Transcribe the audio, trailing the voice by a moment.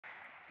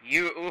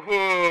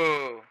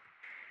Ooh.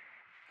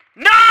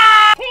 No!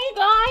 Hey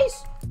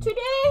guys,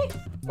 today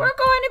we're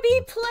going to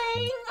be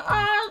playing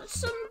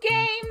some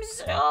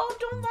games. Oh,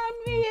 don't mind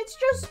me. It's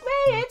just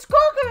me. It's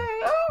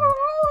Cookie.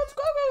 Oh, it's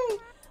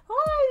Cookie.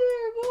 Hi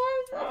there,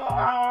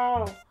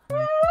 boys.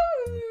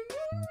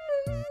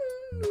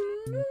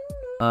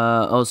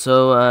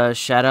 Also,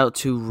 shout out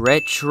to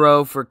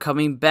Retro for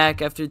coming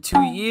back after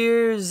 2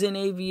 years in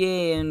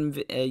AVA and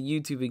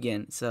YouTube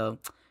again. So,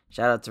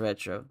 shout out to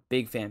Retro.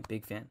 Big fan,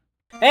 big fan.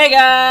 Hey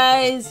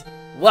guys!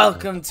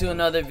 Welcome to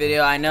another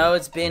video. I know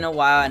it's been a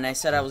while and I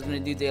said I was gonna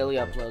do daily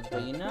uploads,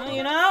 but you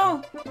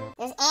know?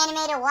 There's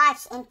anime to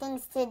watch and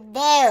things to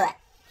do.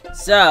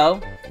 So,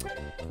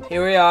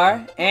 here we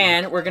are,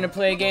 and we're gonna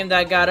play a game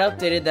that got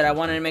updated that I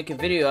wanted to make a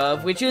video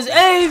of, which is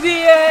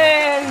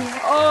AVA!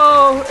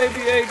 Oh,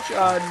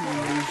 AVHI,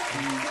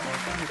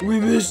 we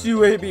missed you,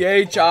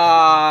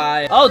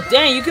 AVHI! Oh,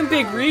 dang, you can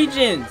pick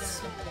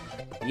regions!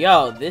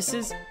 Yo, this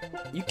is...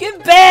 You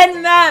can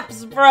ban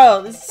maps,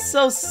 bro! This is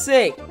so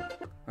sick!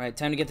 Alright,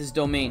 time to get this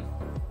domain.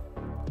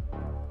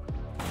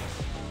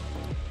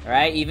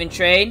 Alright, even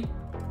trade.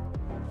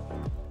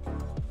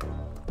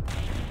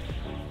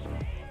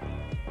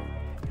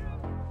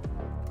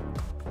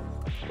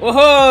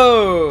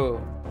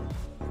 Whoa!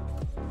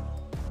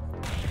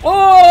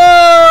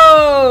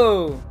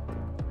 Oh!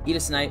 Eat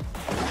a snipe.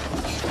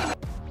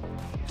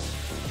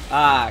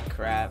 Ah,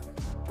 crap.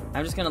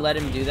 I'm just gonna let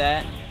him do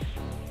that.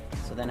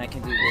 So then I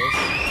can do this.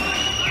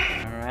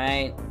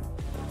 Alright.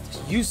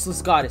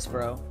 Useless goddess,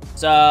 bro.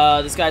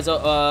 So, this guy's,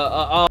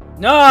 oh.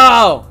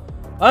 No!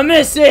 I'm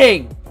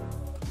missing!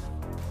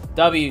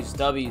 W's.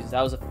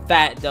 That was a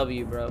fat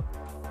W, bro.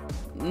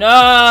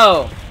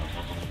 No!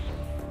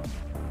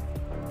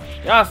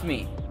 Get off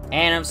me.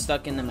 And I'm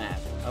stuck in the map,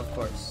 of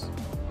course.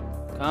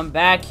 Come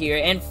back here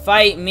and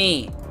fight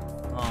me.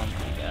 Oh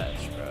my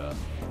gosh, bro.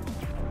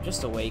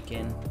 Just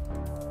awaken.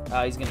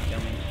 Oh, he's gonna kill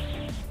me.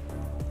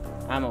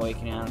 I'm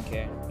awakening, I don't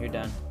care. You're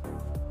done.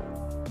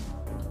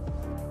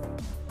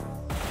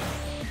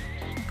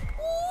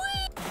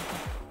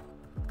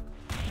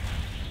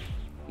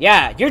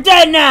 Yeah, you're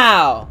dead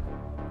now!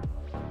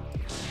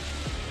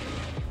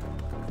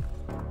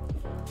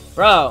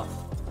 Bro.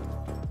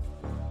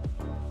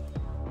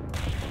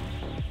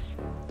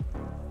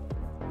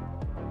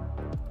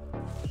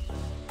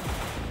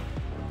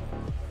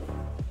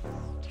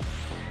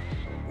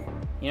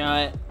 You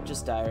know what?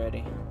 Just die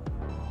already.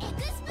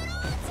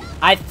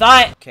 I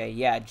thought... Okay,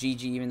 yeah,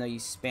 GG, even though you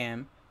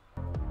spam.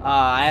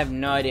 I have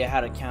no idea how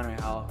to counter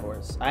Hol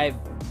Horse. I have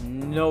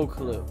no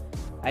clue.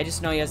 I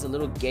just know he has a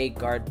little gay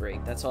guard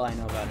break. That's all I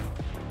know about him.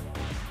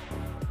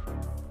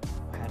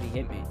 How'd he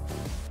hit me?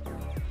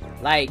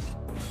 Like...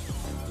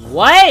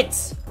 What?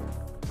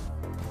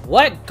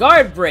 What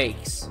guard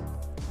breaks?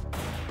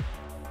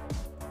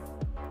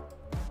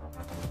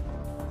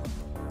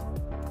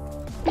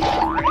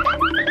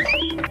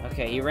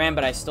 Okay, he ran,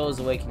 but I stole his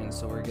awakening,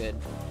 so we're good.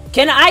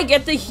 Can I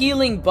get the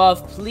healing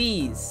buff,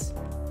 please?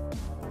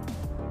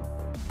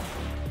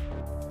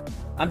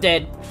 I'm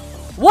dead.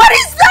 What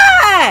is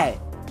that?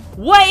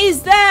 What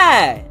is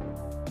that?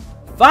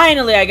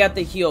 Finally, I got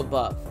the heal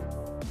buff.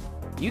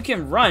 You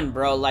can run,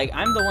 bro. Like,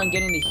 I'm the one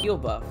getting the heal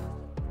buff.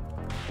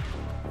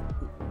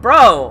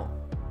 Bro,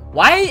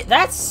 why?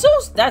 That's so...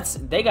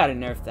 They gotta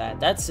nerf that.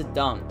 That's so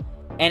dumb.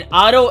 And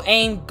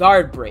auto-aim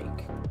guard break.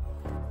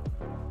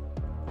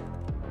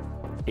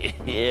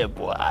 Yeah,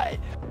 boy.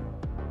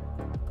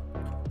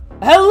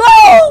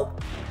 Hello?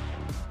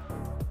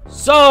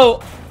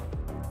 So,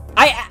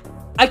 I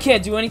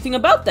can't do anything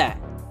about that.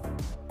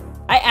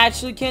 I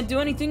actually can't do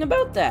anything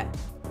about that.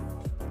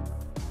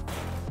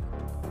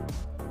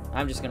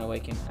 I'm just gonna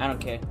awaken. I don't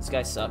care. This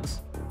guy sucks.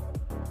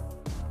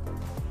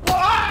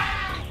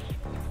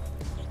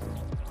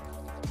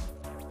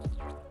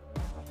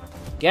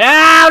 Get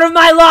out of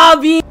my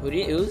lobby!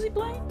 Who's he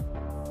playing?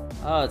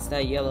 Oh, it's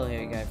that yellow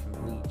hair guy from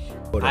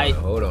Bleach.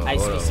 Hold on. I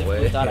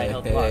specifically thought I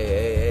held block.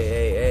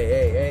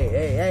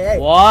 Hey.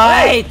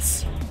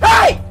 What?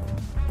 Hey!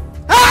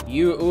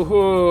 You,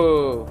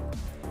 ooh.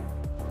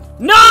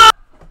 No!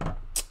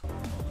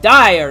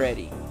 Die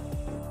already.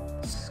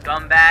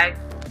 Scumbag.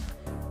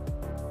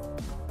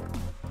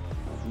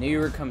 Knew you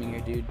were coming here,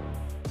 dude.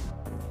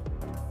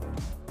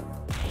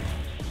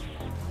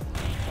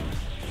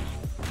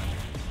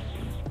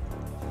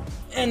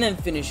 And then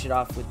finish it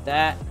off with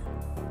that.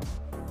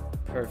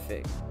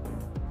 Perfect.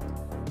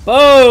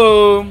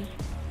 Boom!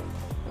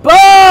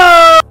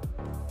 Boom!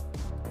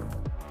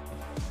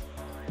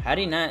 How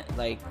do you not,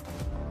 like...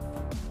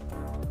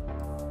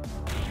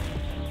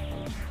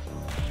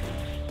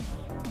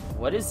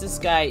 What is this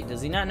guy?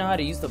 Does he not know how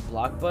to use the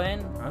block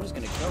button? I'm just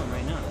gonna kill him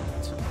right now.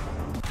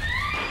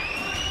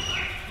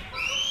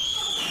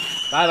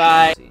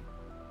 Bye-bye.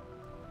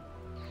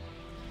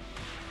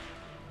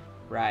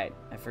 Right,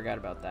 I forgot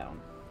about that one.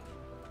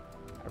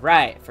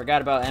 Right,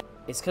 forgot about M.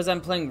 It's because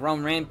I'm playing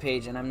Rome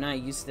Rampage and I'm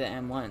not used to the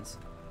M1s.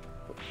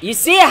 You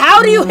see,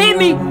 how do you hit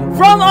me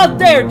from up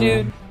there,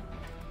 dude?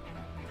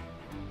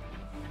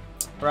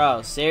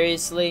 Bro,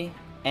 seriously?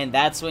 And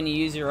that's when you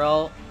use your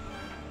ult?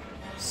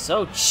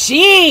 So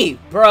cheap,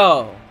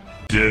 bro.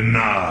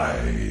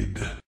 Denied.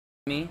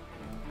 Me.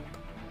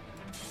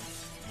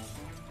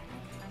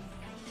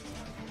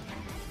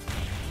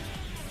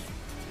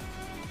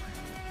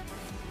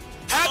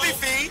 Happy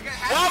feet.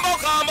 One more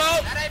combo.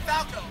 That ain't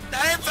Falco.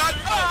 That ain't Falco.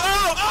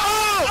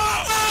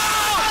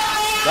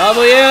 Oh,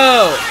 W.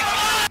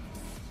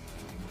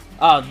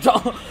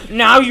 Oh,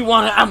 now you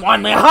want to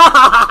M1 me.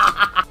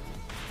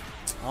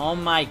 Oh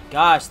my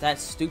gosh, that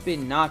stupid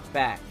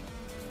knockback.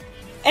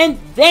 And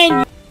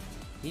then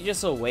he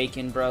just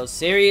awakened, bro.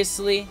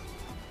 Seriously?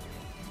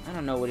 I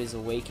don't know what his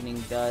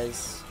awakening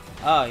does.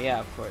 Oh, yeah,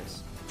 of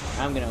course.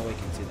 I'm gonna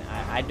awaken to them.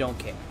 I don't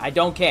care. I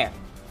don't care.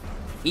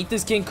 Eat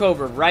this King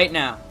Cobra right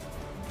now.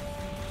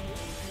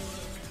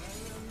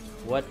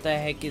 What the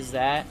heck is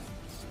that?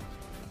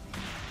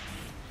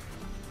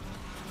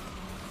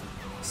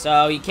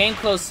 So he came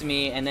close to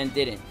me and then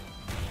didn't.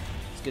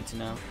 It's good to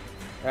know.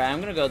 Alright, I'm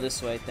gonna go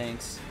this way,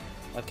 thanks.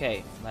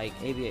 Okay, like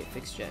AV8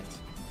 fixed jets.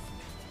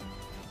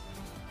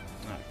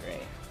 Oh,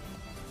 great.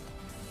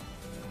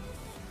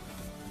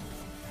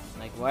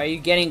 Like, why are you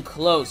getting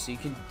close? You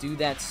can do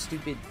that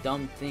stupid,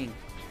 dumb thing.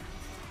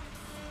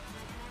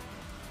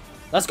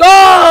 Let's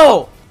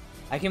go!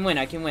 I can win,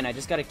 I can win. I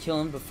just gotta kill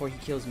him before he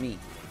kills me.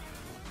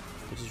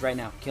 Which is right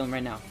now. Kill him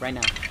right now. Right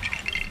now.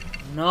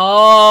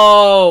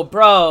 No,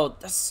 bro.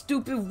 That's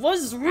stupid.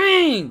 What's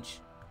range?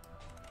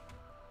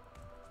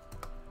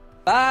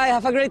 Bye.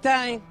 Have a great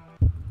time.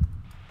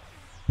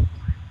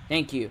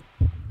 Thank you.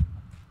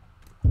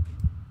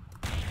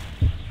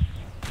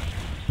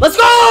 Let's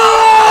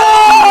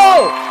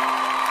go!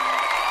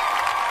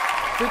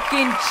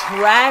 Freaking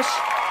trash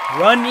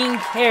running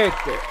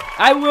character.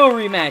 I will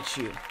rematch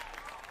you.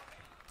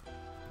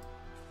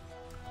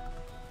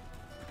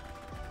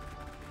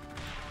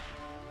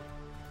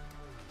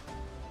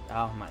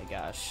 Oh my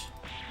gosh.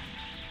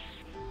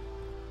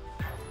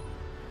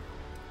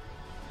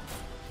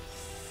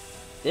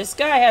 This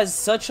guy has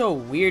such a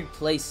weird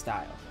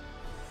playstyle.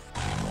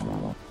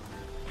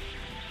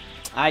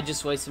 I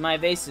just wasted my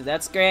evasive.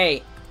 That's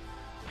great.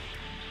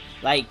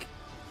 Like,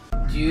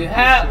 do you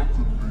have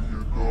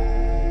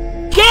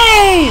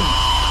game?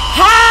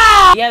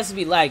 How? He has to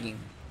be lagging.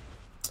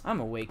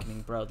 I'm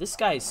awakening, bro. This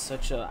guy is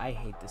such a. I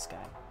hate this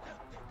guy.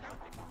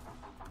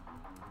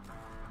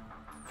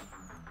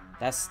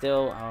 That's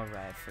still... Alright,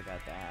 I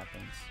forgot that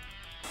happens.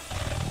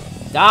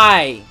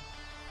 Die!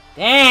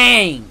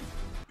 Dang!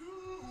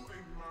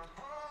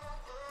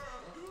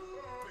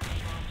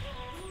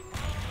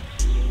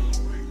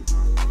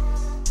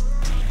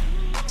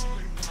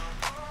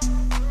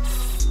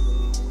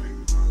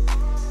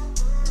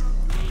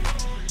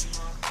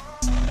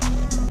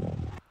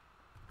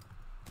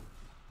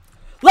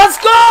 Let's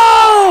go!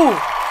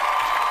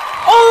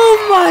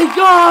 Oh my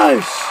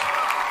gosh!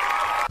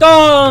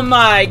 Oh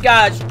my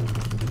gosh!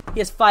 He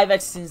has 5x,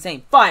 it's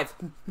insane. 5!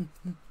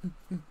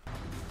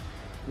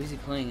 Who is he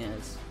playing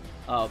as?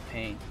 Oh,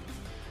 Pain.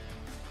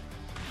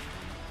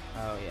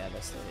 Oh yeah,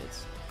 that's what it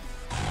is.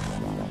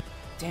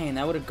 Dang,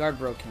 that would have guard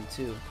broke him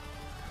too.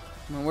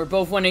 Come on, we're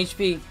both 1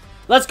 HP.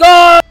 Let's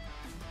go!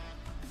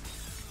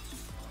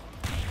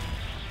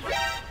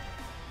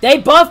 They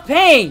buff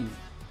Pain!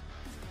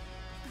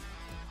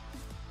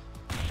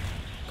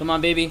 Come on,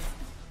 baby.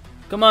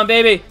 Come on,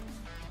 baby.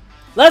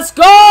 Let's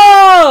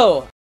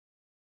go!